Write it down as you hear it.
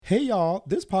Hey y'all,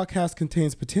 this podcast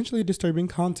contains potentially disturbing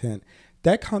content.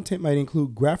 That content might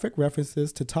include graphic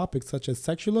references to topics such as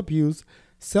sexual abuse,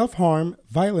 self-harm,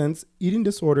 violence, eating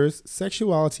disorders,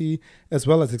 sexuality, as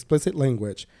well as explicit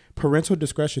language. Parental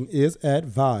discretion is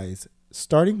advised.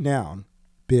 Starting now,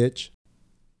 bitch.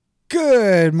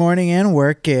 Good morning and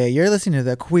work it. You're listening to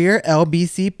the Queer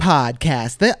LBC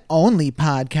podcast, the only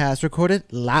podcast recorded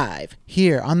live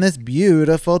here on this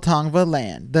beautiful Tongva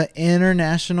land, the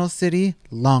international city,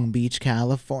 Long Beach,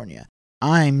 California.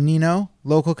 I'm Nino,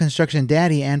 local construction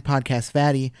daddy and podcast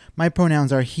fatty. My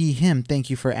pronouns are he, him. Thank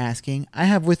you for asking. I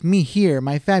have with me here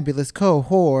my fabulous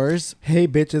co-whores. Hey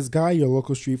bitches, Guy, your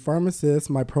local street pharmacist.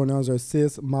 My pronouns are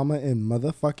sis, mama, and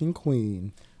motherfucking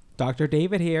queen. Dr.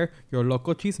 David here, your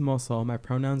local chismoso. My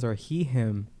pronouns are he,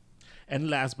 him. And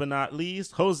last but not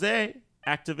least, Jose,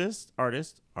 activist,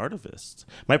 artist, artivist.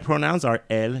 My pronouns are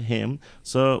él, him.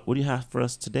 So what do you have for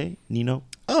us today, Nino?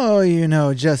 Oh, you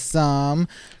know, just some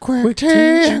quick tea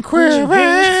and queer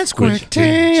events, quick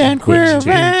tea and queer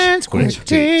events, quick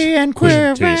tea and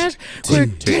queer events,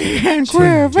 quick tea and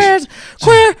queer events,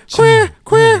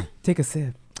 queer. Take a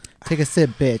sip. Take a sip,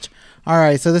 bitch. All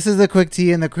right, so this is the quick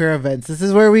tea and the queer events. This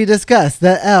is where we discuss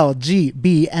the L, G,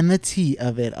 B, and the T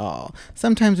of it all.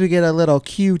 Sometimes we get a little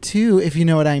Q too, if you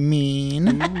know what I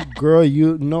mean. Ooh, girl,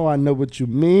 you know I know what you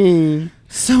mean.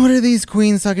 So what are these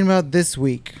queens talking about this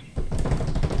week?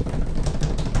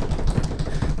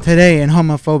 Today in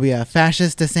homophobia,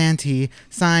 fascist DeSantis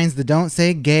signs the Don't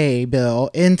Say Gay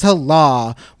bill into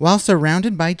law while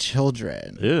surrounded by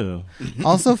children. Ew.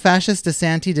 Also, fascist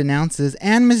DeSantis denounces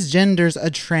and misgenders a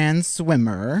trans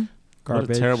swimmer. Garbage.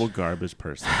 What a terrible garbage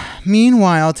person.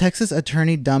 Meanwhile, Texas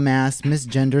attorney dumbass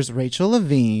misgenders Rachel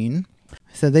Levine.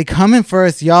 So they coming for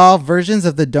us, y'all. Versions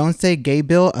of the Don't Say Gay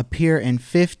bill appear in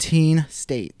 15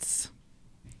 states.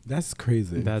 That's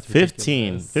crazy. That's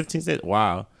 15. ridiculous. 15 states?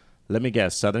 Wow. Let me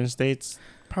guess. Southern states?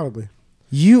 Probably.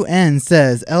 UN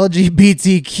says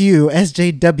LGBTQ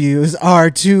SJWs are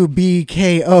to be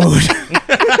KO'd.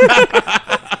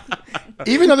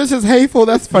 Even though this is hateful,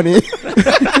 that's funny.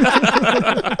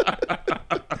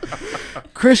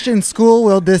 Christian school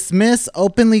will dismiss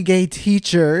openly gay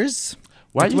teachers.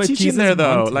 Why are That's you what teaching Jesus there,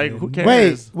 though? wanted. Like, who cares?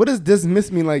 Wait, what does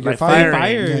dismiss mean? Like you're Like fired?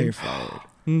 firing. Yeah, you're fired.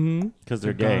 Mm-hmm. Because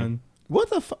they're gay. Gone. What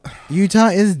the fuck? Utah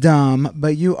is dumb,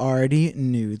 but you already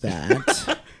knew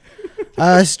that.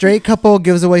 A straight couple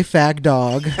gives away fag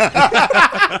dog.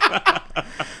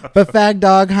 But fag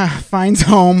dog finds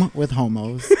home with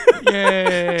homos.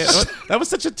 Yay. That was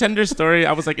such a tender story.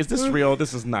 I was like, is this real?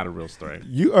 This is not a real story.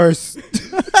 You are...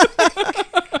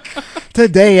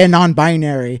 Today in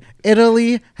non-binary,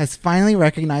 Italy has finally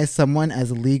recognized someone as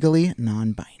legally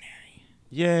non-binary.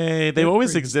 Yay. They've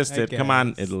always existed. Come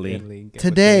on, Italy.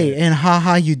 Today in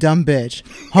haha you dumb bitch,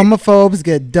 homophobes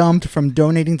get dumped from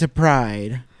donating to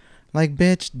Pride. Like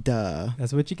bitch, duh.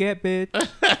 That's what you get, bitch.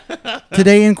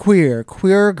 Today in queer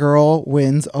girl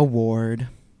wins award.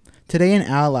 Today in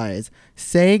allies,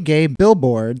 say gay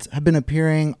billboards have been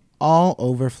appearing all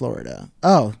over Florida.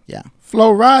 Oh, yeah.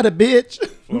 Florida, bitch.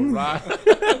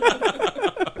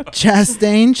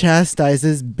 Chastain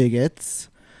chastises bigots.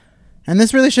 And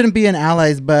this really shouldn't be in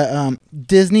allies, but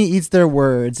Disney eats their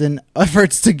words in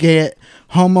efforts to get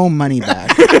homo money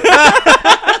back.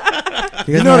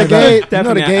 You know the gay is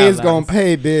Definitely gonna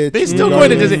pay, bitch. They still You know going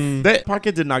to what I Disney. mean? That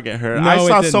Parker did not get hurt. No, I it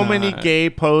saw did so many not. gay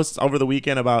posts over the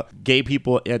weekend about gay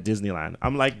people at Disneyland.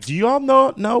 I'm like, do you all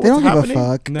know They what's don't happening? give a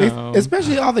fuck. No.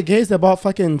 Especially all the gays that bought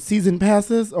fucking season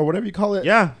passes or whatever you call it.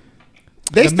 Yeah.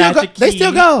 They The still go. magic They key.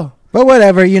 still go. But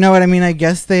whatever, you know what I mean? I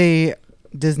guess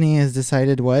Disney has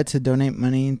decided to donate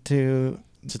money to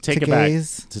To take to it back.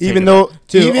 gays. To take Even it though,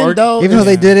 back. even though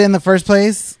They did it in the first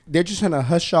place. they're just trying to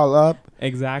hush y'all up.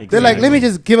 Exactly. They're like, let me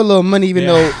just give a little money, even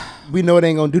Yeah. though we know it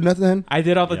ain't gonna do nothing. I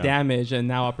did all the Yeah. damage, and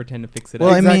now I'll pretend to fix it Well,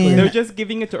 up. I mean, They're just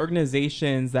giving it to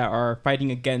organizations that are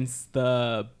fighting against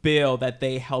the bill that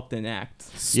they helped enact.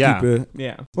 Yeah. Stupid.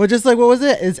 Yeah. well, just like what was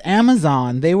it? It's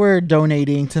Amazon. They were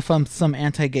donating to some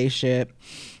anti-gay shit,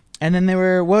 and then they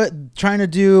were trying to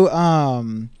do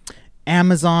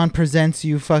Amazon presents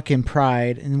you fucking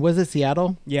Pride, and was it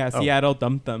Seattle? Yeah, Oh. Seattle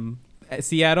dumped them.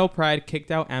 Seattle Pride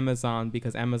kicked out Amazon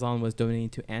because Amazon was donating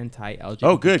to anti-LGBT.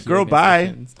 Oh, good. Girl, bye.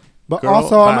 organizations. But Girl,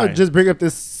 also, I'm bye. gonna just bring up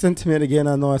this sentiment again.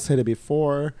 I know I said it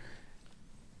before.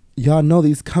 Y'all know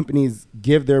these companies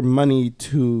give their money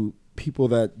to people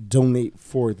that donate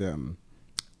for them.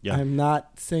 Yeah. I'm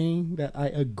not saying that I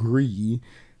agree,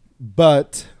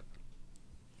 but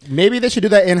maybe they should do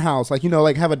that in-house. Like,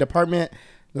 like have a department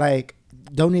like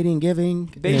donating,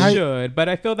 giving. They How- should, but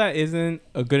I feel that isn't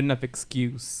a good enough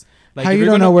excuse. Like, How if you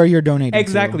you're don't know gonna- where you're donating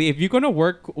Exactly. If you're going to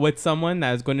work with someone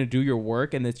that is going to do your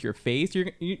work and it's your face,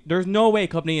 there's no way a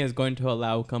company is going to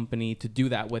allow a company to do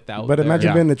that without. But imagine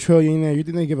Yeah. being a trillionaire. You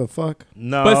think they give a fuck?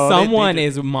 No, But they someone do-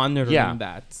 is monitoring Yeah.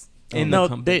 that Oh, in no, the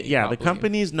company. the probably.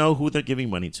 companies know who they're giving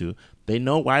money to. They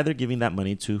know why they're giving that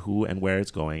money to who and where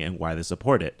it's going and why they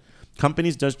support it.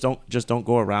 Companies just don't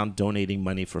go around donating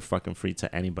money for fucking free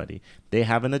to anybody. They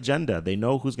have an agenda. They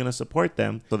know who's going to support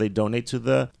them, so they donate to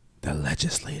the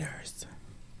legislators.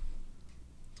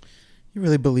 You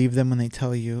really believe them when they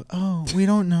tell you, "Oh, we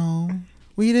don't know.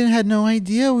 We had no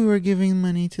idea we were giving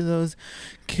money to those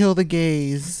kill the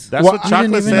gays." That's Well, what I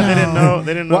Chocolate didn't said. even They didn't know. know.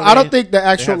 They didn't know. Well, I don't think the had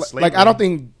actual slavery. I don't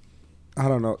think. I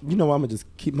don't know. You know what? I'm gonna just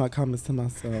keep my comments to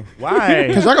myself.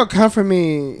 Why? Cause y'all gonna come for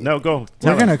me. No, go. We're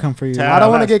Tell gonna us. come for you. Tell I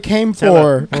don't want to us. get came Tell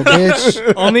for. Well,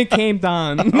 bitch. Only came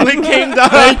down. Only came down.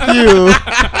 Thank you.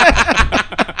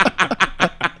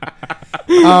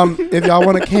 If y'all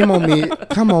want to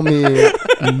come on me,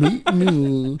 meet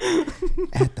me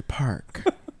at the park,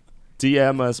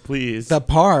 DM us, please. The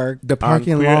park. the park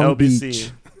in Queer Long LBC.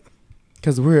 Beach.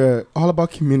 Cause we're all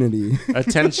about community.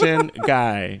 Attention,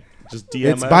 guy. Just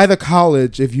DM It's us. by the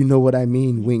college, if you know what I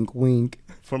mean. Wink, wink.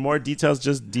 For more details,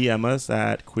 just DM us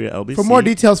at Queer LBC. For more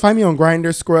details, find me on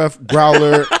Grindr, Scruff,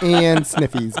 Growler, and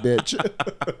Sniffies, bitch.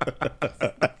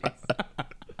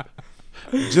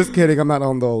 Just kidding. I'm not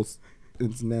on those.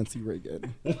 It's Nancy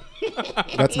Reagan.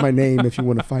 That's my name if you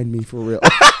want to find me for real.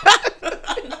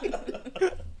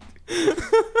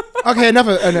 Okay, enough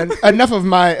of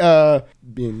my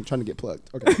trying to get plugged.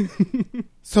 Okay.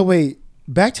 So wait,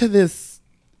 back to this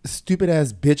stupid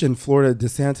ass bitch in Florida,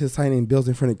 DeSantis signing bills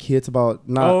in front of kids about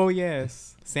not. Oh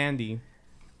yes, Sandy.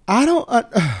 I don't.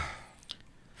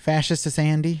 Fascist to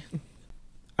Sandy.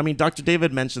 I mean, Dr.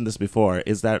 David mentioned this before,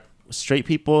 is that straight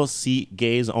people see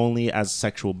gays only as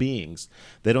sexual beings.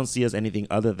 They don't see as anything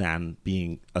other than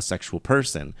being a sexual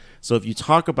person. So if you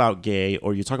talk about gay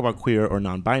or you talk about queer or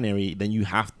non-binary, then you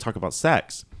have to talk about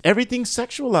sex. Everything's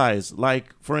sexualized.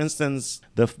 Like, for instance,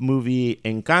 the movie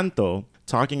Encanto,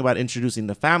 talking about introducing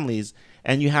the families,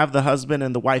 and you have the husband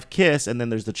and the wife kiss, and then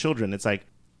there's the children. It's like,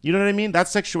 you know what I mean?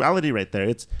 That's sexuality right there.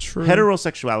 It's True.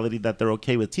 heterosexuality that they're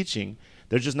okay with teaching.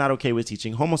 They're just not okay with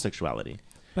teaching homosexuality.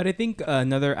 But I think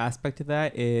another aspect to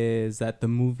that is that the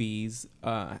movies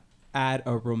add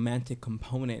a romantic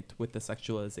component with the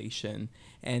sexualization,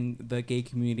 and the gay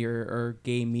community or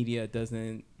gay media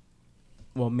doesn't.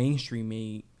 Well, mainstream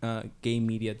gay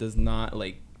media does not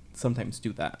sometimes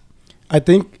do that. I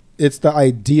think it's the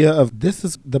idea of this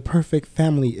is the perfect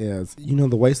family is. You know,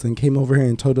 the Wasteland came over here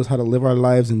and told us how to live our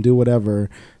lives and do whatever.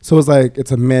 So it's like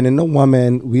it's a man and a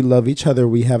woman. We love each other.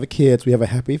 We have kids. We have a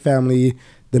happy family.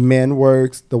 The man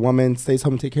works. The woman stays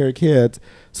home and take care of kids.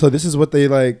 So this is what they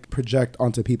project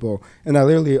onto people. And I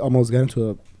literally almost got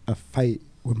into a fight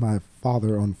with my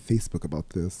father on Facebook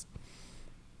about this.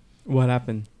 What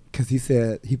happened? Because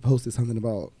he posted something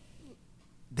about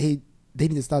they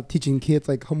need to stop teaching kids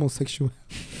homosexuality.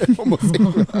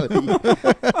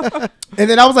 And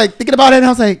then I was thinking about it, and I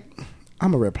was like,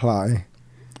 I'm gonna reply.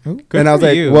 Good and I was for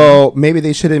like, you. well, maybe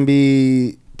they shouldn't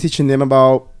be teaching them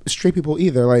about straight people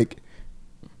either.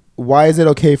 Why is it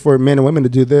okay for men and women to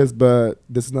do this, but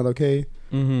this is not okay?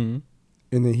 Mm-hmm.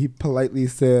 And then he politely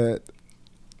said,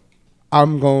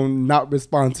 I'm gonna not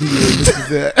respond to you. This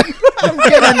is it. I'm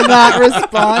gonna not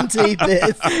respond to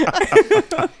this.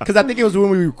 Because I think it was when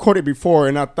we recorded before,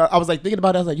 and I was thinking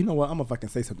about it. I was like, you know what? I'm gonna fucking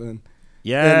say something.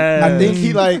 Yeah. And I think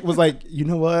he was like, you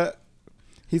know what?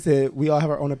 He said we all have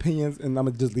our own opinions, and I'm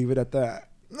gonna just leave it at that.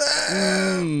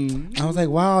 I was like,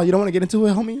 wow, you don't want to get into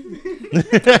it, homie?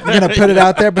 You're gonna put it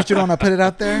out there, but you don't want to put it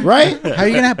out there, Right? How are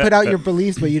you gonna put out your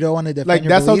beliefs, but you don't want to defend your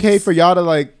That's beliefs? okay for y'all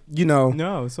to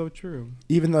No, so true.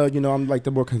 even though I'm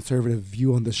the more conservative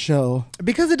view on the show.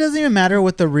 Because it doesn't even matter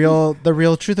what the real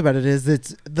truth about it is.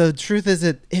 It's the truth is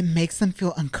it makes them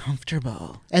feel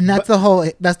uncomfortable, and that's the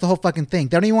whole fucking thing.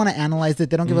 They don't even want to analyze it.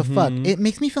 They don't give a fuck. It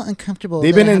makes me feel uncomfortable.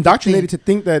 They've that been I have indoctrinated to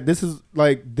think that this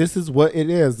is what it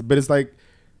is, but it's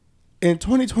in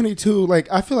 2022,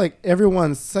 I feel like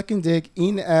everyone's sucking dick,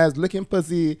 eating ass, licking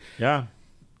pussy Yeah.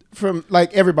 from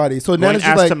everybody. So now Going it's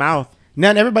ass just to mouth.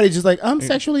 now everybody's just I'm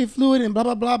sexually fluid and blah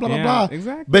blah blah blah Yeah, blah blah.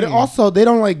 exactly. But also they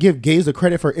don't give gays the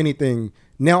credit for anything.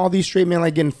 Now all these straight men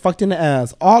getting fucked in the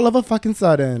ass all of a fucking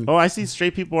sudden. Oh, I see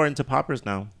straight people are into poppers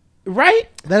now. Right?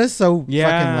 That is so Yeah.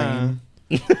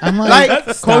 fucking lame. I'm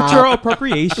That's stop. cultural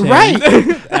appropriation. Right.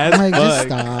 As I'm just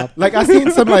fuck. stop. I seen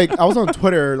some I was on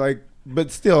Twitter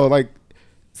but still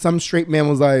some straight man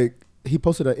was he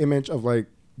posted an image of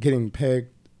getting pegged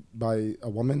by a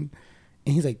woman,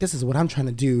 and he's like, this is what I'm trying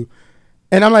to do.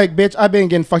 And I'm like, bitch, I've been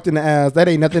getting fucked in the ass. That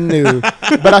ain't nothing new.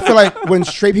 But I feel like when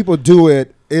straight people do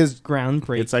it, is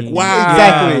Groundbreaking. It's like, wow.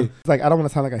 exactly. It's like, I don't want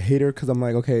to sound like a hater because I'm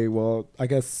like, okay, well, I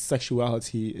guess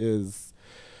sexuality is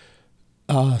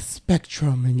a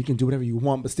spectrum and you can do whatever you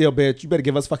want. But still, bitch, you better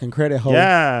give us fucking credit, ho.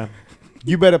 Yeah.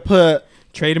 You better put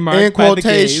Trademark in by the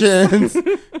gays. quotations.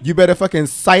 You better fucking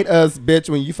cite us, bitch,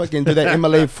 when you fucking do that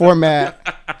MLA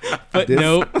format.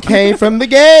 Footnote. This came from the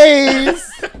gays.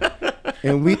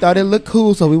 And we thought it looked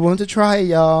cool, so we wanted to try it,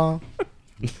 y'all.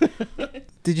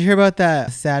 Did you hear about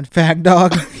that sad fag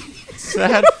dog?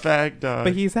 Sad fag dog.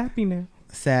 But he's happy now.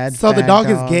 Sad. So the fag dog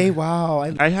is gay? Wow.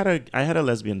 I had a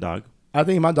lesbian dog. I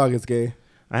think my dog is gay.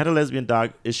 I had a lesbian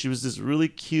dog. She was this really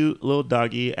cute little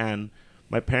doggy, and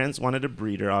my parents wanted to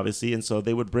breed her, obviously, and so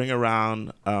they would bring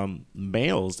around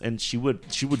males, and she would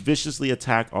viciously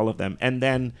attack all of them. And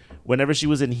then whenever she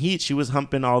was in heat, she was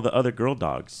humping all the other girl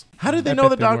dogs. How did they know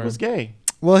the dog was gay?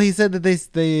 Well, he said that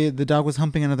the dog was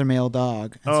humping another male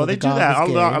dog. And Oh, so they the do dog that. was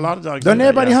A gay. lot of dogs. Don't do that,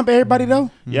 everybody yeah. hump everybody,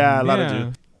 though? Yeah, a lot Yeah.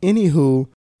 of do. Anywho,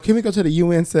 can we go to the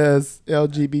UN says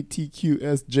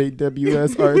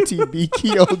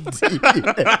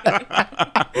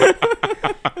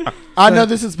LGBTQSJWSRTBQOD? I know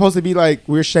this is supposed to be like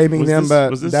we're shaming Was them, this-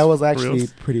 but was this that was for actually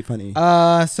reals? pretty funny.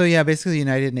 So yeah, basically the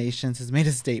United Nations has made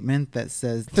a statement that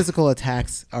says physical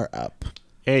attacks are up.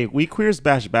 Hey, we queers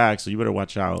bash back, so you better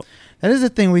watch out. That is a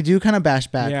thing. We do kind of bash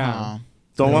back, Yeah. huh?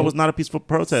 Stonewall was not a peaceful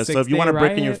protest, so if you want a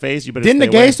brick in your riot. face, you better Didn't the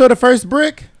stay gays away. throw the first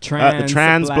brick?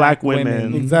 Trans black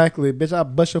women. Exactly. Bitch, I'll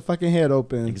bust your fucking head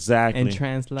open. Exactly. And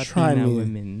trans Try Latina me.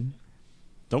 women.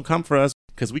 Don't come for us,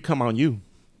 because we come on you.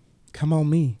 Come on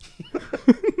me.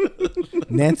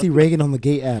 Nancy Reagan on the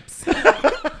gay apps.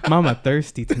 Mama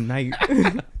thirsty tonight.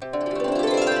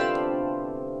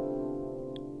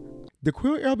 The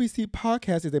Queer LBC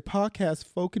podcast is a podcast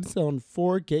focused on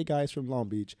 4 gay guys from Long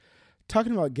Beach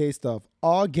talking about gay stuff.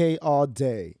 All gay all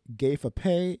day. Gay for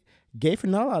pay. Gay for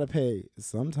not a lot of pay.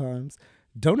 Sometimes.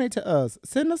 Donate to us.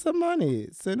 Send us some money.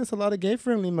 Send us a lot of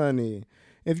gay-friendly money.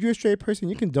 If you're a straight person,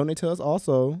 you can donate to us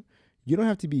also. You don't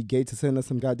have to be gay to send us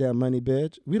some goddamn money,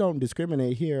 bitch. We don't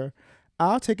discriminate here.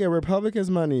 I'll take a Republican's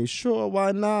money. Sure,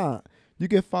 why not? You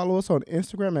can follow us on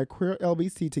Instagram at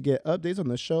QueerLBC to get updates on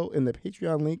the show in the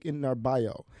Patreon link in our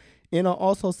bio. And I'll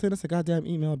also send us a goddamn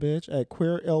email, bitch, at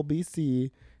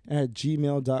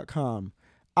queerlbc@gmail.com.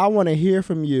 I want to hear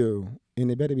from you. And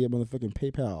it better be a motherfucking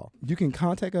PayPal. You can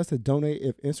contact us to donate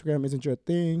if Instagram isn't your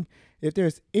thing. If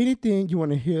there's anything you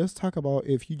want to hear us talk about,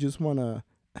 if you just want to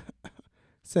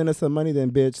send us some money,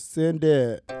 then bitch, send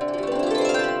it.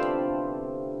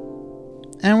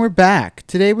 And we're back.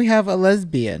 Today we have a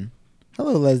lesbian.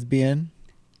 Hello, lesbian.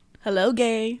 Hello,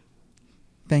 gay.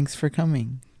 Thanks for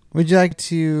coming. Would you like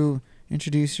to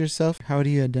introduce yourself? How do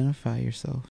you identify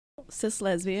yourself? Cis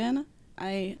lesbian.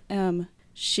 I am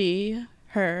she,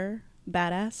 her,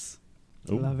 badass.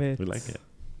 Ooh, Love it. We like it.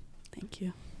 Thank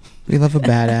you. We love a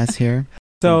badass here.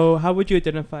 So, how would you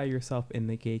identify yourself in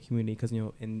the gay community? Because, you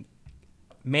know, in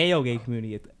male gay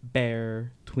community, it's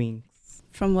bear, twinks,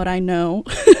 From what I know,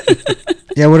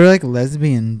 Yeah, what are like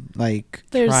lesbian like?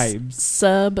 there's tribes.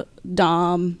 sub,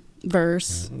 dom,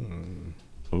 verse.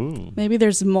 Ooh. Maybe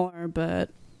there's more, but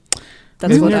that's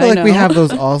Maybe what I I feel like know. we have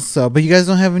those also, but you guys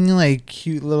don't have any like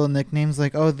cute little nicknames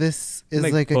like, oh, this is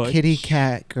Like like a Butch. kitty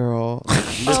cat girl.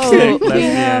 Oh, Lipstick we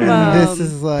have lesbian. This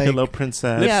is like Pillow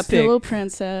princess. yeah, Lipstick. pillow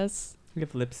princess, We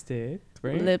have lipstick,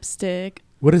 right? lipstick,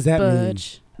 What does that mean?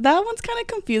 butch. That one's kind of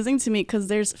confusing to me because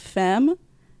there's femme,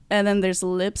 and then there's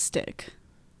lipstick.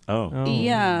 Oh. Oh.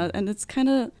 Yeah, and it's kind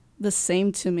of the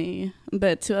same to me,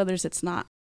 but to others it's not.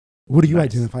 What do you Nice.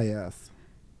 identify as?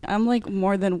 I'm like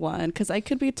more than one because I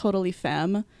could be totally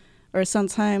femme, or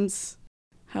sometimes,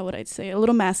 how would I say, a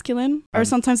little masculine, or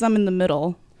sometimes I'm in the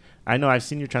middle. I know. I've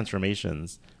seen your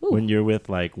transformations. Ooh. When you're with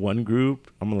like one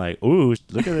group, I'm like, ooh,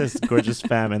 look at this gorgeous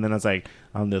femme. And then I was like,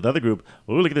 on the other group,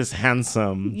 ooh, look at this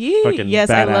handsome fucking Yes,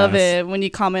 badass. I love it when you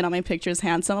comment on my pictures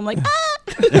handsome. I'm like, ah!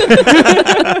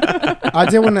 I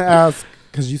did want to ask,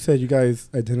 because you said you guys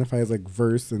identify as like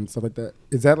verse and stuff like that.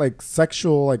 Is that like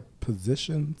sexual like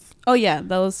positions? Oh yeah,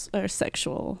 those are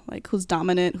sexual. Like who's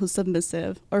dominant, who's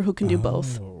submissive, or who can do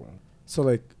both. Oh. So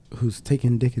like who's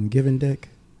taking dick and giving dick?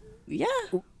 Yeah,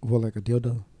 Well, like a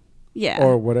dildo yeah.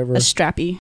 or whatever. A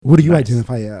strappy What do you Nice.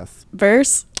 identify as?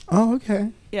 verse. Oh, okay.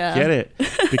 Yeah, Get it?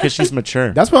 Because she's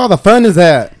mature. That's where all the fun is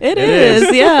at. It It is.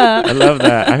 is. Yeah. I love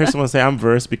that. I heard someone say, I'm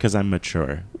verse because I'm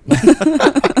mature.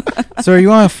 So are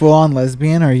you on a full on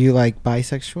lesbian or are you like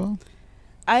bisexual?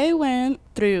 I went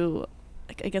through,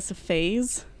 like, I guess, a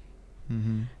phase.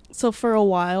 Mm-hmm. So for a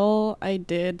while, I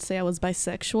did say I was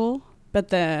bisexual, but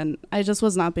then I just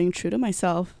was not being true to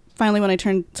myself. finally, when I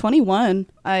turned 21,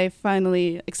 I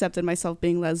finally accepted myself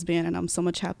being lesbian, and I'm so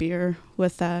much happier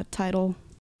with that title.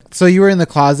 So you were in the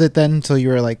closet then until you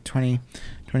were like 20.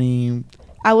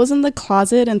 I was in the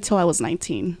closet until I was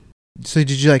 19. So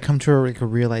did you like come to a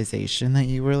realization that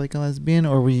you were like a lesbian,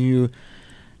 or were you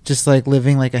just like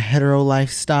living like a hetero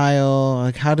lifestyle?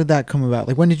 Like how did that come about?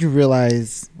 Like when did you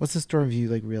realize, what's the story of you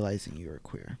like realizing you were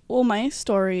queer? Well, my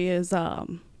story is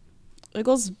it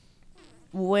goes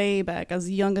way back, as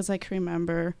young as I can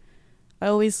remember. I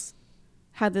always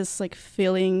had this like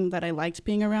feeling that I liked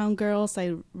being around girls.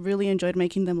 I really enjoyed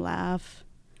making them laugh.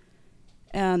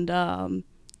 And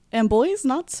boys,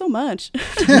 not so much.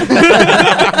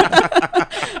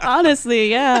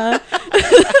 Honestly, yeah.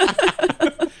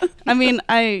 I mean,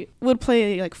 I would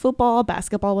play like football,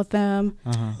 basketball with them.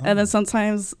 And then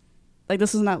sometimes, like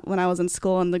this was not when I was in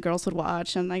school and the girls would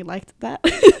watch, and I liked that.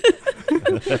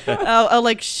 I'll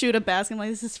like shoot a basket. I'm like,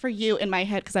 this is for you, in my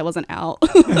head because I wasn't out.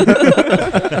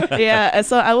 Yeah, and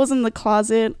so I was in the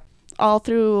closet all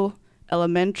through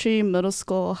elementary, middle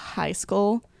school, high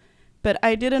school. But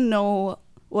I didn't know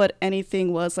what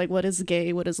anything was, like what is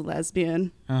gay, what is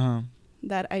lesbian.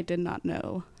 That I did not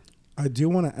know. I do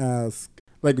want to ask,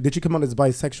 like, did you come out as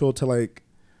bisexual to like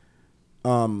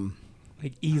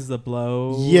ease the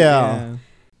blow? Yeah.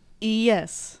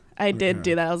 Yes, I did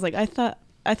do that. I was like, I thought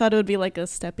it would be like a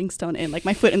stepping stone in, like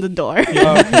my foot in the door. I did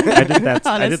that.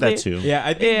 I did that too. Yeah,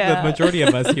 I think the majority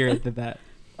of us here did that.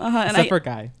 Except for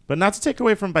Guy. But not to take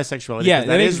away from bisexuality. Yeah,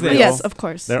 that is real. Yes, of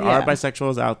course. There are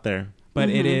bisexuals out there. But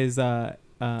it is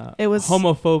it was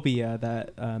homophobia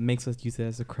that makes us use it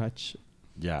as a crutch.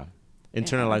 Yeah.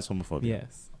 Internalized homophobia.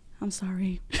 Yes. I'm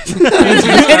sorry.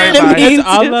 It's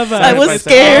all of us. I was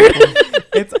scared.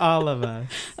 It's all of us.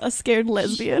 A scared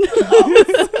lesbian.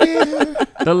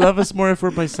 They'll love us more if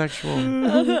we're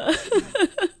bisexual.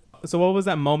 So what was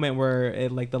that moment where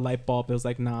it like the light bulb? It was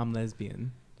like, nah, I'm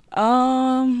lesbian.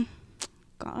 Gosh.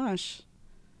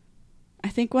 I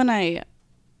think when I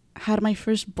had my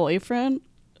first boyfriend,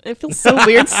 it feels so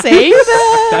weird saying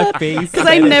that. That face. Because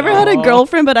I never had a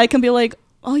girlfriend, but I can be like,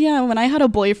 oh yeah, when I had a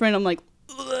boyfriend, I'm like,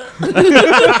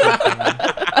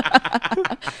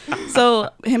 so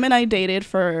him and I dated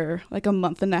for like a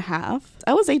month and a half.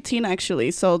 I was 18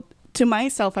 actually. So to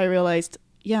myself, I realized,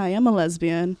 yeah, I am a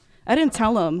lesbian. I didn't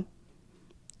tell him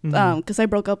because I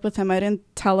broke up with him. I didn't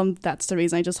tell him that's the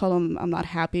reason. I just told him I'm not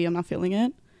happy. I'm not feeling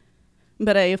it.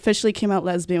 But I officially came out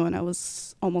lesbian when I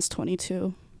was almost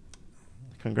 22.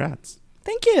 Congrats.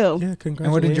 Thank you. Yeah, congratulations.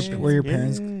 And what did your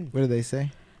parents, what did they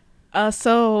say?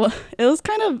 So it was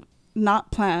kind of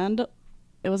not planned.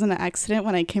 It was an accident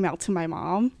when I came out to my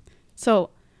mom. So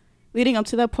leading up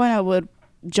to that point, I would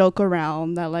joke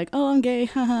around that like, oh, I'm gay,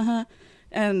 ha ha ha.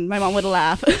 And my mom would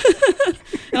laugh.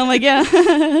 And I'm like, yeah.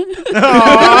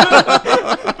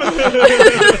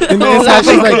 And then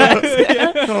she's like,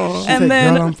 and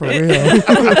then girl, I'm for real.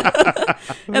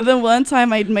 And then one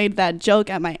time I made that joke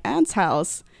at my aunt's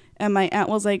house, and my aunt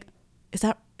was like, is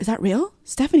that real?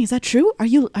 Stephanie, is that true? Are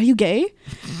you gay?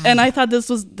 And I thought this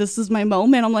is my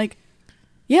moment. I'm like,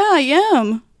 yeah, I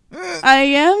am. I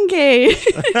am gay.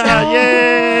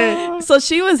 Yay! So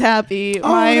she was happy.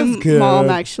 My mom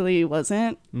actually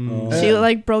wasn't. She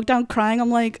like broke down crying.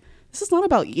 I'm like, this is not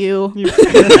about you. This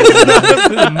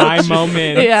is my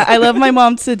moment. Yeah, I love my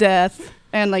mom to death,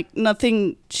 and like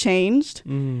nothing changed.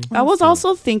 I was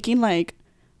also thinking like,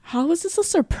 how is this a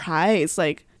surprise?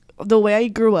 Like the way I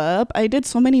grew up, I did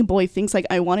so many boy things. Like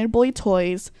I wanted boy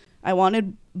toys, I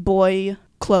wanted boy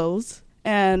clothes,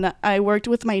 and I worked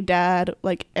with my dad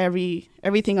like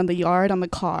everything on the yard, on the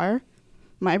car.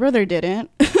 My brother didn't,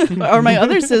 or my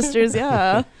other sisters,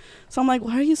 yeah. So I'm like,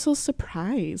 why are you so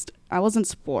surprised? I was in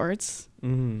sports.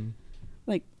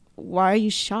 Like, why are you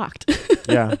shocked?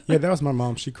 Yeah. Yeah, that was my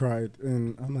mom. She cried,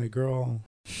 and I'm like, girl.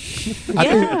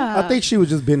 Yeah. I think she was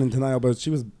just being in denial, but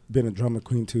she was being a drama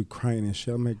queen too, crying and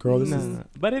shit. I'm like, girl, this is.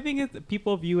 But I think it's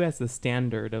people view it as the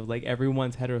standard of like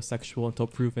everyone's heterosexual until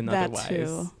proven That otherwise.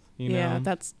 too. You know? Yeah,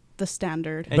 that's the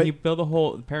standard. And you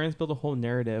build parents build a whole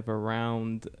narrative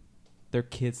around their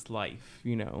kid's life,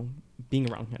 you know, being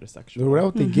around heterosexual.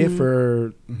 What they get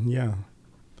for, yeah.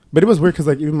 But it was weird because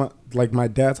like even my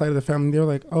dad's side of the family, they were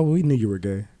like, oh, we knew you were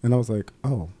gay. And I was like,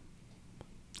 oh,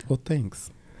 well, thanks.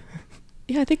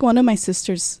 Yeah, I think one of my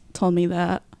sisters told me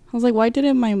that. I was like, why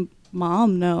didn't my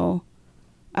mom know?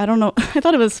 I don't know. I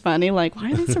thought it was funny. Like,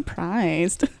 why are they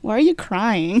surprised? Why are you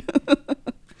crying?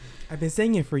 I've been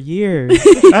saying it for years.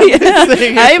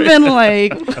 I've been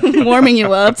like warming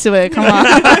you up to it. Come on.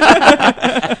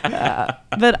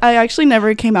 But I actually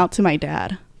never came out to my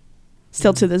dad.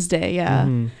 Still to this day,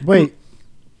 yeah. Wait,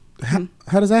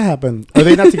 How does that happen? Are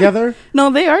they not together? No,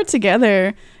 they are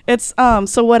together. It's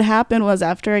so what happened was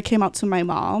after I came out to my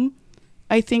mom,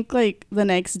 I think like the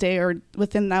next day or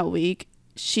within that week,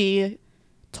 she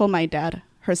told my dad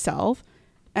herself.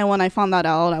 And when I found that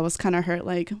out, I was kind of hurt.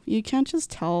 Like, you can't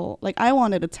just tell. Like, I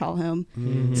wanted to tell him.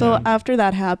 Mm-hmm. So after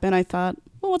that happened, I thought,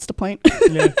 well, what's the point?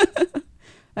 Yeah.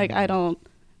 Like, I don't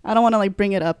want to like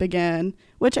bring it up again.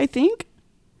 Which I'm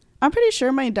pretty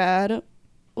sure my dad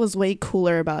was way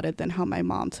cooler about it than how my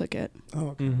mom took it. Oh,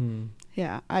 okay. Mm-hmm.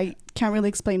 Yeah, I can't really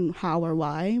explain how or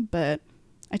why, but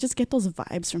I just get those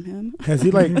vibes from him.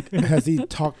 Has he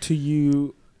talked to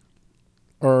you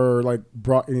or like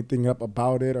brought anything up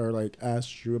about it or like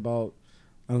asked you about,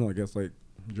 I don't know, I guess like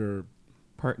your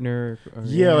Partner. Or,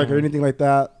 like or anything like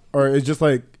that? Or it's just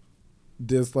like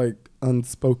this like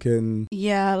unspoken.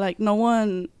 Yeah, like no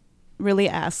one really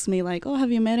asks me like, oh,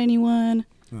 have you met anyone?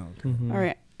 Oh, okay. Mm-hmm.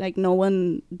 Or like no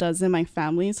one does in my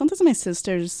family. Sometimes my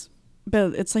sisters,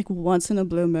 but it's like once in a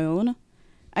blue moon.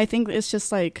 I think it's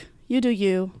just like, you do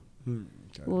you,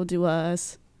 Okay. we'll do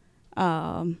us.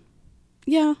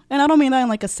 Yeah, and I don't mean that in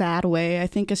like a sad way. I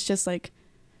think it's just like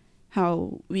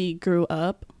how we grew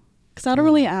up. Because I don't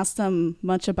really ask them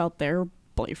much about their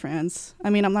boyfriends. I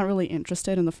mean, I'm not really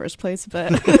interested in the first place,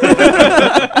 but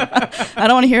I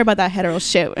don't want to hear about that hetero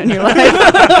shit in your life.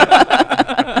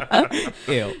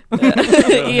 Ew.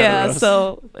 Yeah,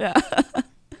 so, yeah.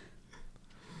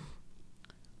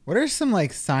 What are some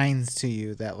like signs to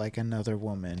you that like another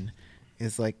woman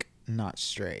is like not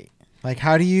straight? Like,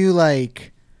 how do you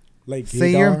like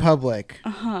say you're in gaydar? public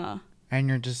Uh-huh. and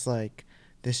you're just like,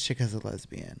 this chick is a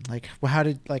lesbian? Like,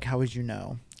 how would you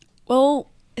know? Well,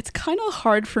 it's kind of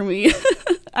hard for me.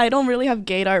 I don't really have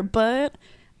gaydar, but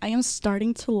I am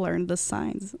starting to learn the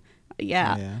signs.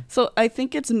 Yeah. So I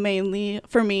think it's mainly,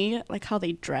 for me, like how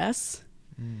they dress.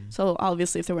 So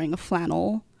obviously if they're wearing a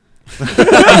flannel.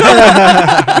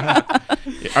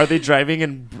 Are they driving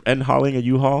and hauling a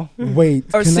U-Haul? Wait.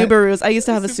 Or can I- Subarus. I used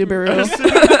to have a Subaru.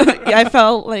 Yeah, I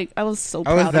felt like I was so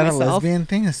proud Oh, is of that a myself. lesbian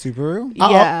thing? A Subaru?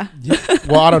 Yeah.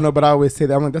 Well, I don't know, but I always say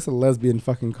that. I'm like, that's a lesbian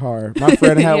fucking car. My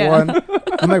friend had Yeah. one.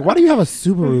 I'm like, why do you have a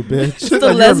Subaru, bitch? It's a Like,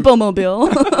 you're- lesbo-mobile.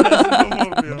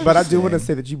 But I do want to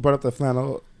say that you brought up the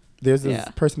flannel. There's this Yeah.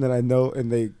 person that I know,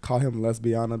 and they call him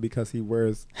Lesbiana because he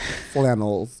wears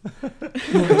flannels.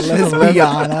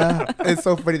 Lesbiana. It's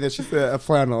so funny that she said a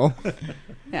flannel.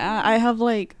 Yeah, I have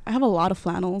a lot of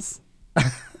flannels.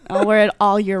 I'll wear it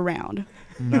all year round.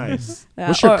 Nice. Yeah,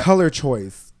 What's your or color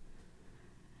choice?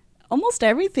 almost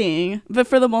everything, but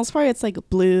for the most part, it's like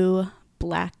blue,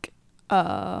 black,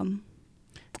 Because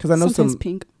I know sometimes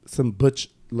pink. some butch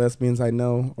lesbians I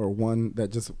know, or one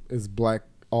that just is black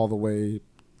all the way,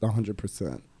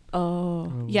 100%.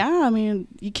 Oh, yeah. I mean,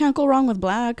 you can't go wrong with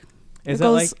black. Is it that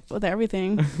goes like, with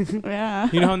everything? Yeah.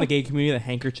 you know how in the gay community the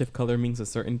handkerchief color means a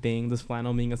certain thing, this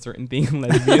flannel meaning a certain thing in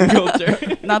lesbian culture?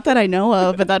 Not that I know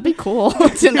of, but that'd be cool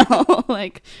to know.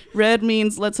 Like, red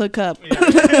means let's hook up.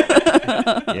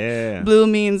 Yeah. Blue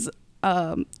means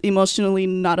emotionally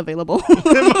not available.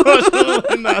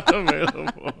 Emotionally not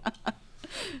available.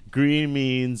 Green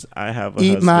means I have a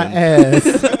Eat husband. my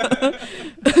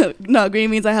ass. No, green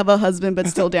means I have a husband but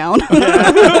still down.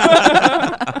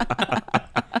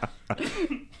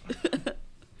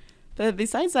 But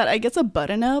besides that, I guess a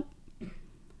button up.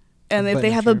 And if they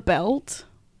button have a shirt. belt,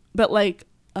 but like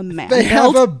a man They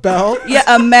belt. have a belt? Yeah,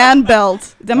 a man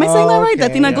belt. Am I saying that right? That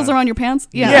Okay, thing that yeah. goes around your pants?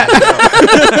 Yeah.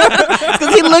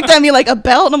 Because he looked at me like a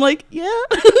belt, and I'm like, yeah.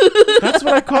 That's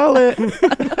what I call it.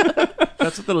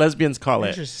 That's what the lesbians call it.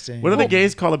 Interesting. What do the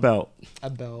gays call a belt? A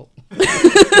belt.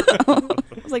 I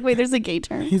was like, wait, there's a gay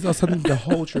term. He's also something to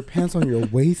hold your pants on your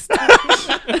waist.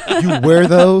 You wear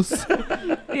those?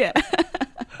 Yeah.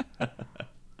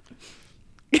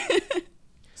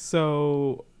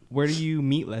 So, where do you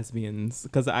meet lesbians?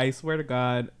 Because I swear to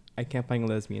God, I can't find a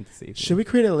lesbian to save you. Should we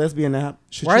create a lesbian app?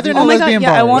 Should Why you are there do no Oh my that? God, lesbian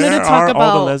yeah, I bars? wanted to Where talk are all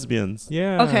about- the lesbians?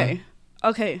 Yeah. Okay.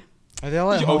 Are they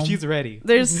all at Oh, home? she's ready.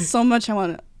 There's so much I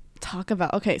want to talk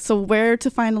about. Okay, so where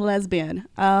to find a lesbian?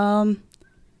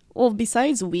 Well,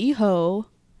 besides WeHo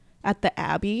at the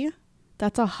Abbey,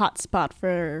 that's a hot spot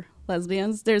for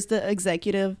lesbians. There's the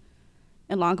Executive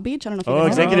in Long Beach. I don't know if you Oh,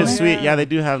 guys know executive that. suite. Yeah, they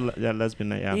do have lesbian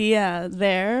night. Yeah. Yeah,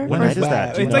 there. When Or- night is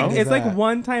that? Do you It's know? like it's like That.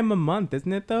 one time a month,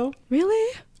 isn't it? Though.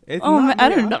 Really? It's Oh, not I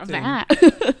very don't know often.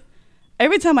 that.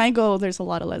 Every time I go, there's a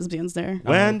lot of lesbians there.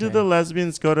 When Oh, do okay. the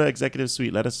lesbians go to executive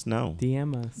suite? Let us know.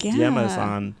 DM us. Yeah. DM us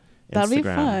on Instagram. That'd be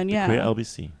fun, the yeah. Queer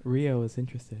LBC. Rio is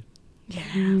interested.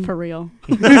 Yeah, for real.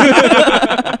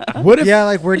 What if Yeah,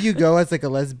 like where do you go as like a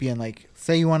lesbian? Like,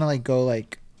 say you want to like go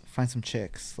like find some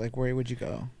chicks. Like, where would you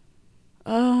go?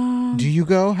 Do you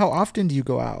go? How often do you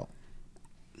go out?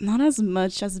 Not as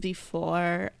much as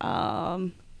before.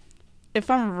 If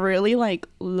I'm really like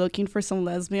looking for some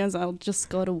lesbians, I'll just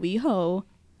go to WeHo.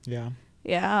 Yeah.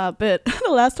 Yeah, but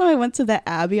the last time I went to the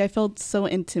Abbey, I felt so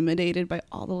intimidated by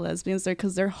all the lesbians there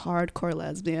because they're hardcore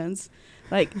lesbians.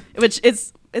 Like, which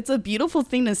it's a beautiful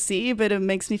thing to see, but it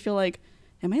makes me feel like,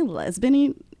 am I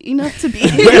lesbian enough to be?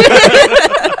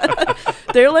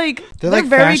 They're like They're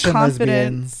very fashion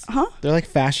confident. lesbians. Huh? They're like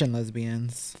fashion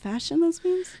lesbians. Fashion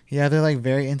lesbians? Yeah, they're like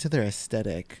very into their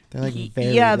aesthetic. They're like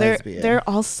very yeah, lesbian. they're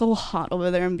all so hot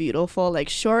over there and beautiful. Like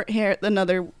short hair,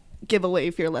 another giveaway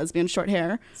if you're lesbian, short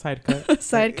hair. Side cut.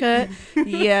 Side cut.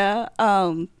 Yeah.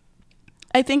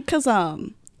 I think because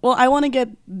well, I want to get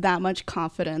that much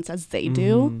confidence as they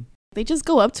do. They just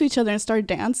go up to each other and start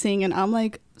dancing, and I'm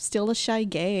like still a shy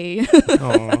gay,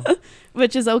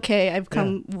 which is okay. I've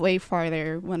come way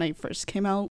farther when I first came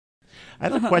out. I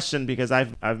have a question because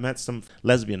I've met some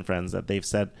lesbian friends that they've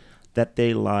said that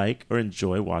they like or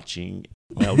enjoy watching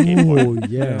male gay porn. Oh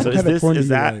yeah. So What kind of porn do you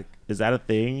like? is that a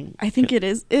thing? I think it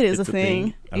is. It is It's a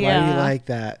thing. Why do Why Yeah. do you like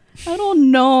that? I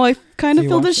don't know. I kind Do of you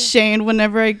feel watch it? ashamed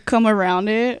whenever I come around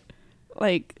it,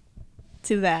 like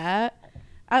to that.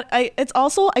 It's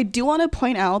also, I do want to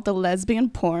point out the lesbian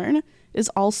porn is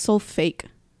also fake.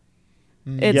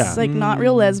 It's Yeah. like not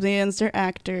real lesbians; they're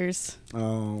actors.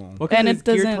 Oh. Well, And and it it's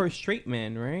geared doesn't- towards straight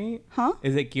men, right? Huh?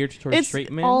 Is it geared towards It's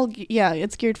straight men?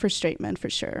 it's geared for straight men for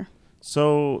sure.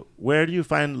 So where do you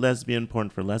find lesbian porn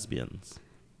for lesbians?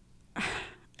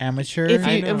 Amateur. If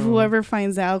I you, if know. whoever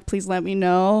finds out, please let me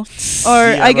know. Or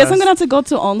I guess I'm gonna have to go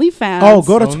to OnlyFans. Oh,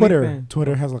 go to Only Twitter. fan.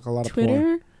 Twitter has like a lot of porn.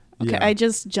 Twitter. Okay, Yeah. I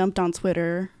just jumped on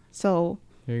Twitter, so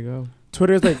There you go.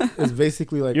 Twitter is like is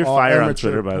basically like You're all fire on amateur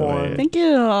Twitter, by the porn. way. thank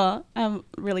you. I'm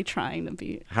really trying to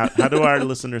be. How do our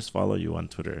listeners follow you on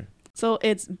Twitter? So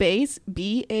it's bass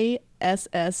BASS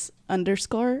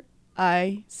 _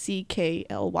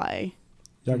 ICKLY.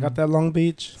 Y'all got that Long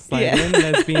Beach? Slide Yeah. in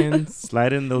lesbians.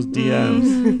 Slide in those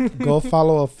DMs. Go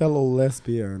follow a fellow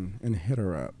lesbian and hit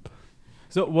her up.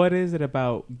 So what is it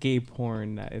about gay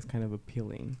porn that is kind of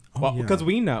appealing? Oh, Well, yeah. because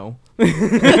we know. We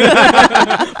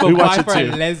But watch why it for a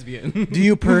too. lesbian? Do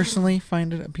you personally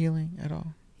find it appealing at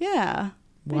all? Yeah.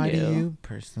 Why do do. you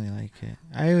personally like it?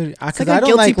 I would It's because like I a don't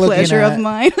guilty like looking pleasure at of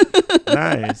mine.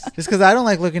 Nice. just because I don't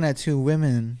like looking at two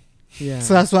women. Yeah.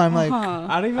 So that's why I'm like, Uh-huh.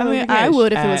 I don't even I mean, look I at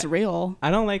would if it at- was real. I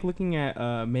don't like looking at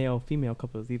male-female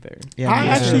couples either. yeah, I me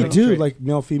actually too. do Straight. like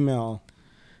male female.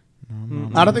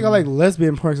 Mm. I don't think I like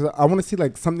lesbian porn 'cause I want to see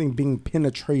like something being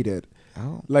penetrated.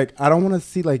 Oh. Like I don't want to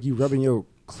see like you rubbing your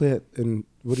clit and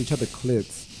with each other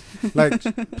clits. Like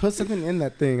put something in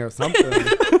that thing or something.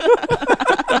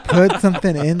 Put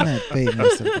something in that thing or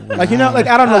something. Like you know, Wow. like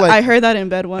I don't know, I like heard that in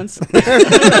bed once.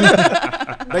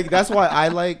 like that's why I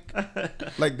like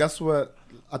that's what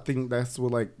I think that's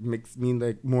what like makes me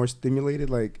like more stimulated.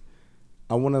 Like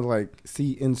I want to like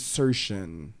see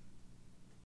insertion.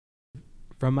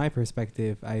 From my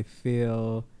perspective, I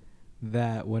feel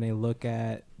that when I look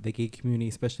at the gay community,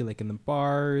 especially like in the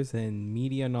bars and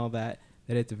media and all that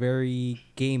it's very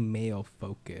gay male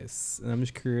focused. And I'm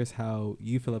just curious how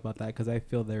you feel about that because I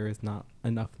feel there is not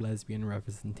enough lesbian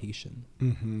representation.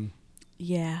 Mm-hmm.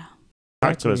 Yeah.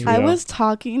 Talk to us, I Rio. was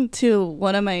talking to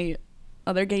one of my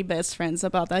other gay best friends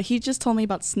about that. He just told me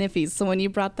about sniffies. So when you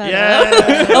brought that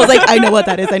up, I was like, I know what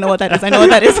that is. I know what that is. I know what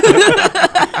that is.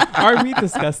 Are we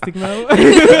disgusting though?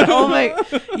 Oh my,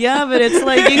 yeah, but it's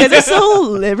like you guys are so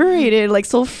liberated, like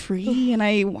so free, and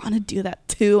I want to do that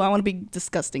too. I want to be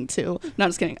disgusting too. No, I'm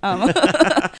just kidding.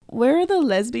 Where are the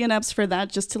lesbian apps for that?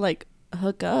 Just to like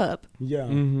hook up, Yeah.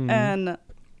 Mhm. and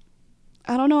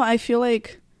I don't know. I feel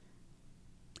like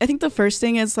I think the first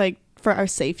thing is like for our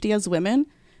safety as women,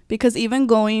 because even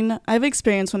going, I've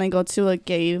experienced when I go to a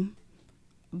gay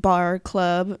bar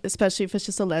club, especially if it's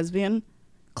just a lesbian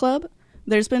club.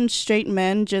 There's been straight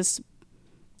men just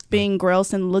being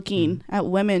gross and looking at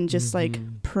women, just like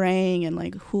praying and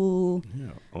like who. Yeah.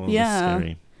 Oh, Yeah. that's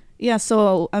scary. Yeah,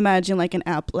 so imagine like an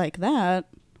app like that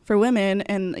for women,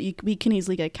 and we can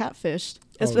easily get catfished.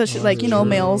 Especially like, you know, true.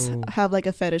 males have like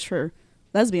a fetish for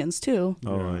lesbians too.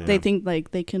 Oh, yeah. They think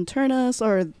like they can turn us,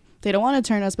 or they don't want to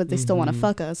turn us, but they still want to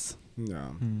fuck us. Yeah.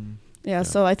 Yeah,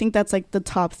 so I think that's like the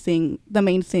top thing, the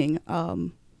main thing,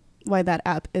 why that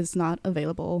app is not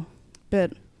available.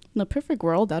 But in the perfect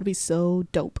world, that'd be so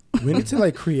dope. We need to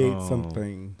like create Oh.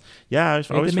 something. Yeah, I have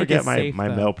to always make forget it my, safe, my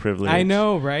though. male privilege. I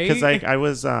know, right? Because like I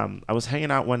was hanging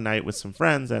out one night with some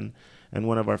friends, and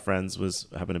one of our friends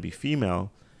happened to be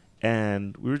female,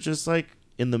 and we were just like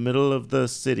in the middle of the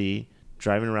city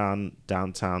driving around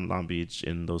downtown Long Beach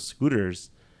in those scooters,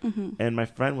 and my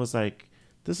friend was like,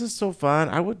 this is so fun.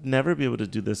 I would never be able to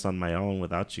do this on my own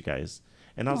without you guys.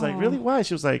 And I was like, really? Why?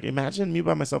 She was like, imagine me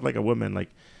by myself like a woman, like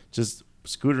just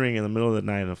scootering in the middle of the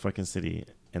night in a fucking city.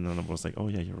 And then I was like, oh,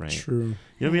 yeah, you're right. True. You know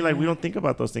what I mean? Like, we don't think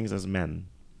about those things as men.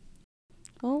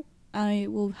 Well, I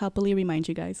will happily remind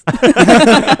you guys.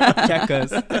 Check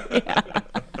us.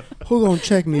 Who gonna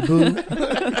check me, boo?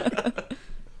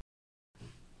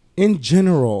 In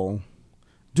general,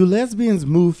 do lesbians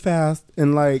move fast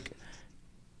and like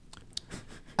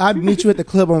I'd meet you at the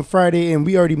club on Friday and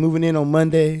we already moving in on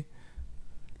Monday?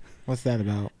 What's that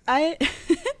about? I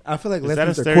feel like Is that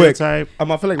a lesbians are quick. stereotype? I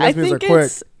feel like I lesbians are think quick.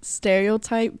 it's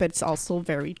stereotype, but it's also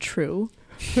very true.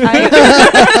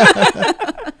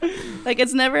 Like,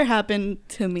 it's never happened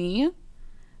to me.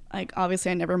 Like, obviously,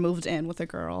 I never moved in with a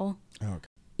girl. Oh, okay.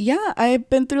 Yeah, I've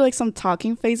been through like some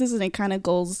talking phases and it kind of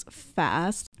goes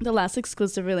fast. The last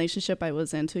exclusive relationship I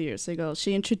was in 2 years ago,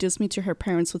 she introduced me to her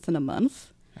parents within a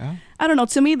month. Oh. I don't know.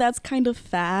 To me, that's kind of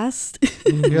fast.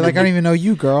 You're like, I don't even know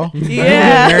you, girl.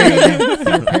 Yeah. Married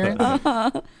to your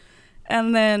parents?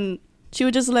 And then she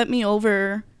would just let me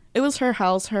over. It was her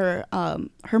house. Her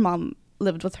mom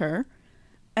lived with her.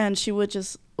 And she would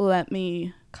just let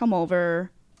me come over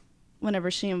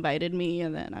whenever she invited me.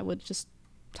 And then I would just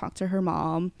talk to her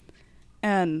mom.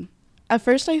 And at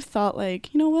first I thought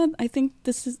like, you know what? I think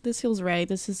this feels right.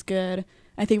 This is good.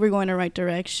 I think we're going the right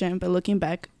direction. But looking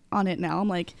back on it now, I'm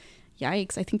like,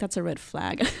 yikes, I think that's a red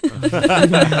flag.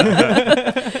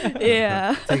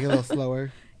 Yeah. Take it a little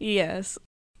slower. Yes.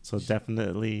 So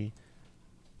definitely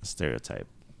a stereotype.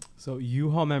 So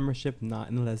U-Haul membership not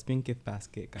in the lesbian gift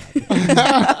basket. Got it.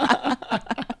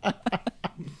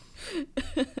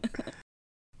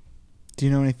 Do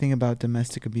you know anything about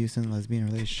domestic abuse in lesbian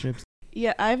relationships?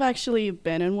 Yeah, I've actually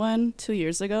been in one 2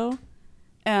 years ago.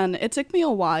 And it took me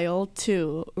a while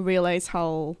to realize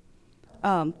how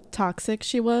toxic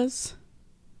she was.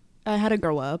 I had to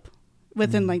grow up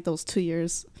within like those 2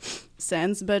 years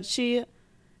since. But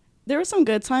there were some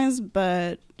good times,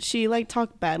 but she like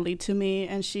talked badly to me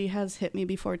and she has hit me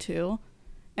before too.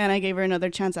 And I gave her another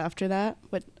chance after that,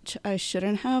 which I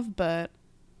shouldn't have. But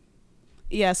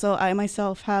yeah, so I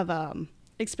myself have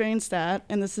experienced that.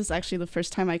 And this is actually the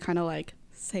first time I kind of like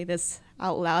say this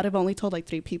out loud. I've only told like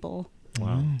 3 people.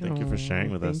 Wow. Thank you for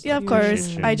sharing with us. Yeah, of you. course.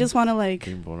 Appreciate you I just want to like,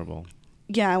 being vulnerable.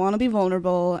 yeah, I want to be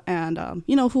vulnerable. And,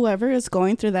 whoever is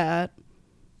going through that,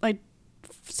 like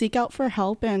seek out for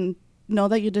help and know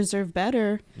that you deserve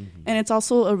better. Mm-hmm. And it's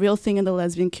also a real thing in the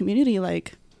lesbian community.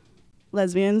 Like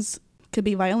lesbians could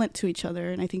be violent to each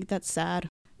other. And I think that's sad.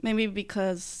 Maybe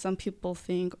because some people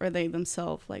think, or they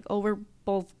themselves like, oh, we're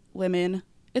both women.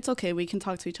 It's okay. We can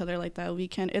talk to each other like that.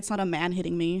 It's not a man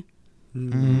hitting me,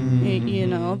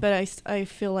 but I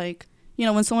feel like,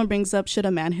 when someone brings up, should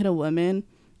a man hit a woman?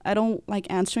 I don't like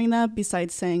answering that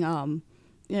besides saying, I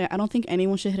don't think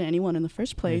anyone should hit anyone in the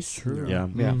first place. That's true. Yeah.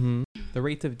 Yeah. Mm-hmm. The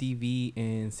rates of DV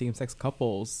in same-sex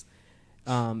couples,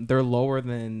 they're lower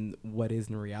than what is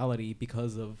in reality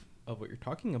because of what you're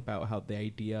talking about, how the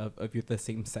idea of you're the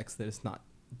same sex, that it's not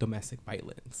domestic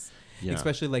violence. Yeah.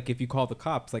 Especially like if you call the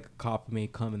cops, like a cop may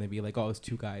come and they'd be like, oh, it's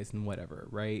 2 guys and whatever,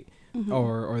 right? Mm-hmm.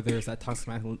 Or there's that toxic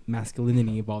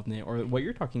masculinity involved in it. Or what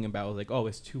you're talking about is like, oh,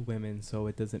 it's 2 women, so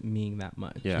it doesn't mean that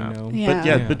much. Yeah. You know?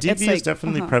 Yeah. But DV It's is like,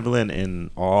 definitely prevalent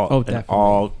in all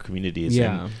communities.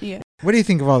 Yeah. And Yeah. What do you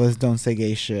think of all this don't say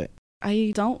gay shit?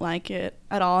 I don't like it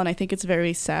at all. And I think it's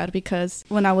very sad because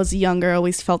when I was younger, I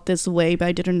always felt this way, but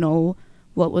I didn't know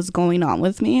what was going on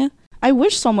with me. I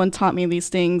wish someone taught me these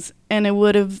things and it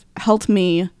would have helped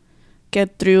me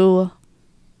get through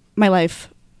my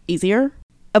life easier.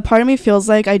 A part of me feels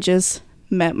like I just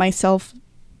met myself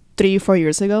 3-4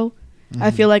 years ago. Mm-hmm.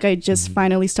 I feel like I just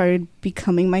finally started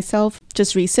becoming myself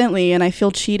just recently, and I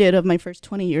feel cheated of my first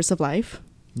 20 years of life.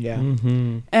 Yeah.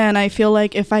 Mm-hmm. And I feel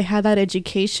like if I had that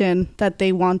education that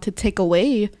they want to take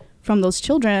away from those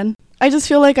children, I just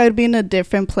feel like I'd be in a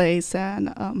different place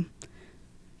and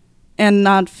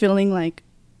not feeling like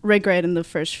regret in the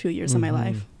first few years of my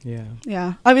life. Yeah.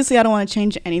 Yeah. Obviously, I don't want to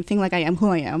change anything. Like, I am who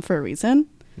I am for a reason.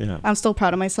 yeah. I'm still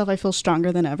proud of myself. I feel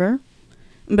stronger than ever.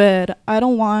 But I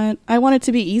want it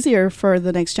to be easier for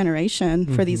the next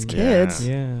generation, for these Mhm. kids.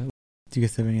 Yeah. Do you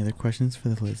guys have any other questions for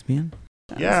the lesbian?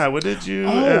 Yeah. What did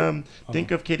you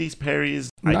think of Katy Perry's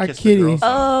I Not Kissed a Kitty. Girl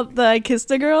song? The I Kissed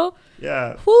a Girl.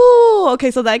 Yeah. Whoo! Okay,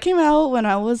 so that came out when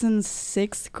I was in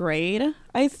 6th grade,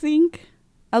 I think.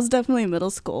 I was definitely in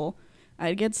middle school.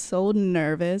 I'd get so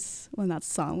nervous when that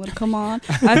song would come on.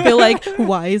 I feel like,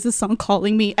 why is this song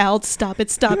calling me out? Stop it,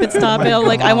 stop it, stop it. I'm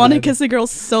like, I want to kiss a girl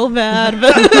so bad,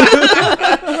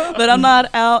 but I'm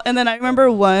not out. And then I remember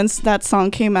once that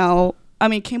song came on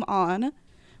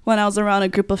when when I was around a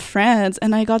group of friends,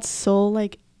 and I got so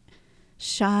like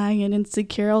shy and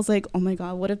insecure. I was like, oh my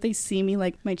god, what if they see me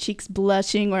like my cheeks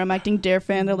blushing or I'm acting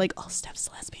different? They're like, oh, Steph's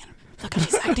lesbian. Look how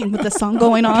she's acting with the song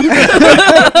going on.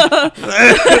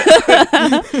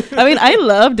 I mean, I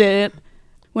loved it.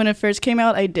 When it first came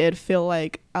out, I did feel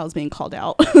like I was being called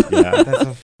out.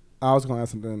 Yeah. I was gonna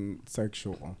ask something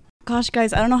sexual. Gosh,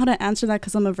 guys, I don't know how to answer that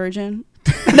because I'm a virgin.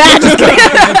 Nah, just kidding.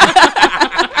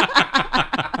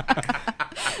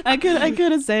 I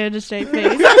couldn't say it a straight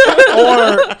face.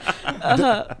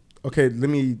 Okay, let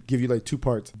me give you like 2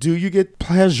 parts. Do you get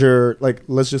pleasure? Like,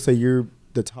 let's just say you're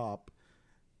the top.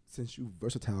 Since you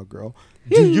versatile girl,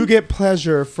 do you get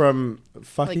pleasure from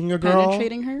fucking like a girl?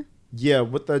 penetrating her? Yeah,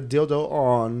 with the dildo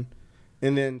on.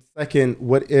 And then second,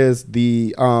 what is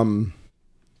the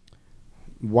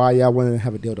why y'all want to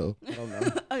have a dildo? I don't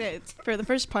know. Okay, for the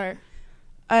first part,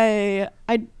 I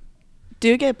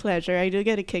do get pleasure. I do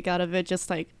get a kick out of it, just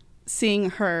like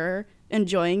seeing her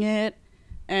enjoying it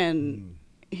and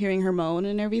hearing her moan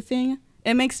and everything.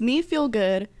 It makes me feel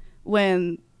good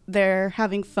when they're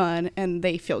having fun and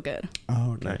they feel good.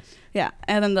 Oh, okay. Nice. Yeah,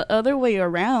 and then the other way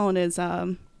around is,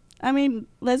 I mean,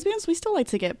 lesbians, we still like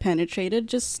to get penetrated,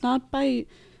 just not by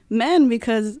men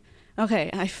because, okay,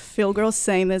 I feel girls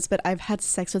saying this, but I've had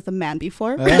sex with a man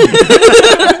before.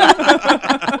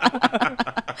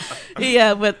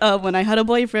 Yeah, but when I had a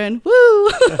boyfriend, woo!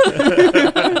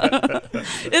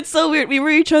 It's so weird. We were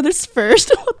each other's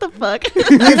first. What the fuck?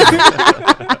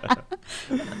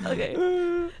 Okay.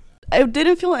 It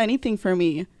didn't feel anything for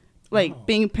me, like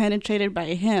being penetrated by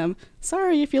him.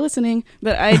 Sorry if you're listening,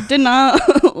 but I did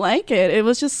not like it. It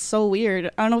was just so weird.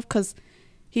 I don't know if because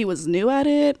he was new at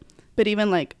it, but even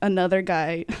like another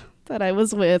guy that I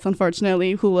was with,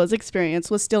 unfortunately, who was experienced,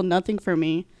 was still nothing for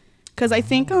me. Because I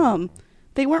think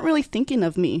they weren't really thinking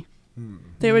of me.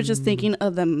 They were just thinking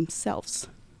of themselves.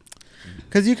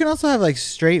 Because you can also have like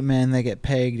straight men that get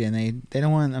pegged and they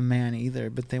don't want a man either,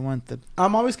 but they want the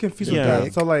I'm always confused with Yeah.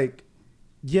 that. So like,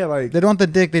 yeah, like they don't want the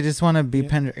dick. They just want to be Yeah.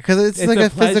 penetrated because it's like the a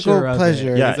physical pleasure of it.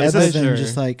 pleasure. Yeah, other it's than pleasure.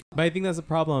 just like But I think that's the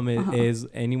problem Uh-huh. is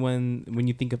anyone, when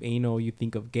you think of anal, you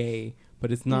think of gay,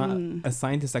 but it's not Mm.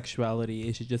 assigned to sexuality.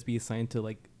 It should just be assigned to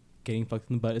like getting fucked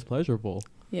in the butt is pleasurable.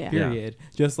 Yeah. Period.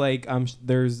 Just like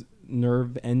there's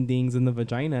nerve endings in the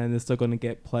vagina and it's still going to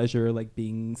get pleasure like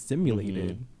being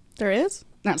stimulated. There is?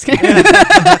 No, I'm just kidding.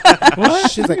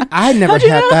 she's like, I never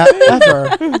had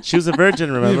that ever. She was a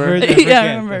virgin, remember? Virgin. Yeah, I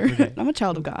Don't remember. forget. I'm a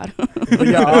child of God. But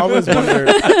yeah, I always wonder.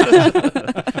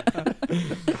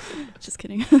 Just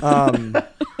kidding. I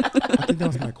think that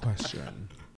was my question.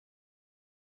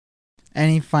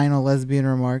 any final lesbian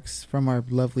remarks from our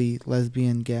lovely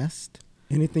lesbian guest.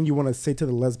 Anything you want to say to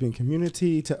the lesbian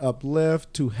community, to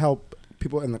uplift, to help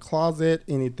people in the closet,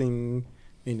 anything.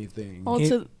 Well,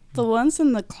 to the ones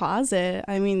in the closet,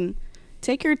 I mean,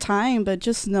 take your time, but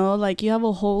just know, like, you have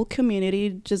a whole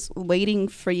community just waiting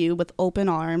for you with open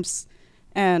arms.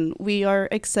 And we are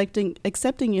accepting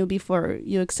you before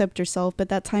you accept yourself, but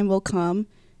that time will come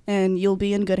and you'll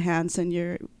be in good hands and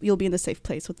you'll be in a safe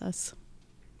place with us.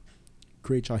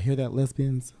 Great, y'all hear that,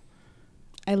 lesbians?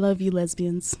 I love you,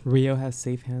 lesbians. Rio has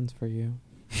safe hands for you.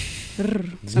 We're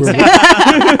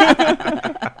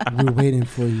waiting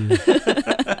for you.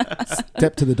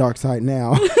 Step to the dark side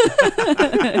now.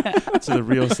 To the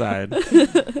real side.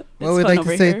 Well, we'd fun like to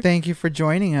over say here. thank you for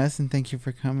joining us and thank you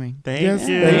for coming. Thank Yes,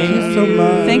 you. thank you so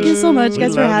much. Thank you so much, We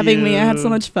guys, for love having me. I had you. so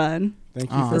much fun. Thank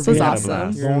you Aw. for This was being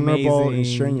awesome. You're vulnerable and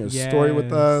amazing. sharing your story with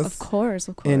Yes. us. Of course.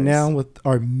 And now with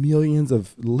our millions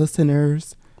of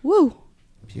listeners. Woo.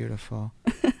 Beautiful.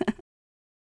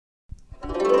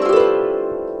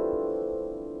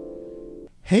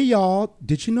 Hey y'all,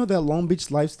 did you know that Long Beach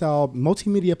lifestyle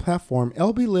multimedia platform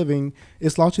LB Living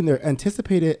is launching their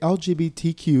anticipated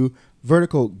LGBTQ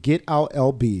vertical Get Out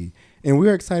LB? And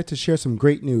we're excited to share some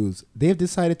great news. They have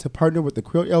decided to partner with the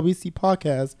Queer LBC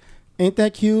podcast. Ain't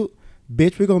that cute?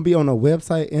 Bitch, we're going to be on a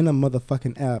website and a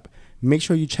motherfucking app. Make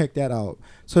sure you check that out.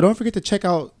 So don't forget to check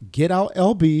out Get Out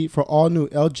LB for all new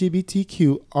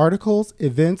LGBTQ articles,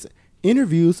 events,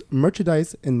 interviews,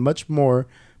 merchandise, and much more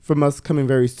from us coming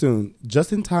very soon,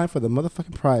 just in time for the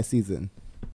motherfucking Pride season.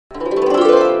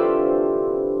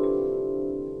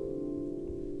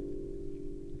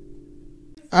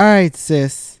 All right,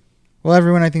 sis. Well,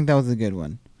 everyone, I think that was a good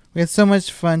one. We had so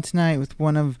much fun tonight with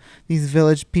one of these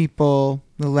village people,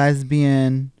 the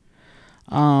lesbian.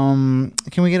 Can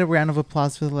we get a round of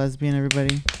applause for the lesbian,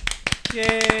 everybody?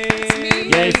 Yay!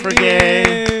 Yay for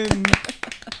gay.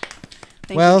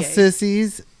 Thank Well, you, Gay.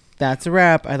 sissies, that's a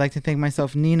wrap. I'd like to thank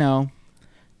myself, Nino,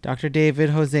 Dr.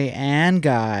 David, Jose, and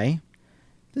Guy.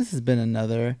 This has been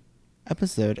another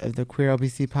episode of the Queer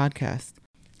LBC podcast.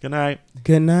 Good night.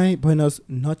 Good night. Buenos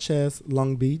noches,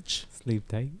 Long Beach. Sleep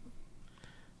tight.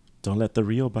 Don't let the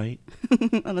Rio bite.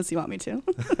 Unless you want me to.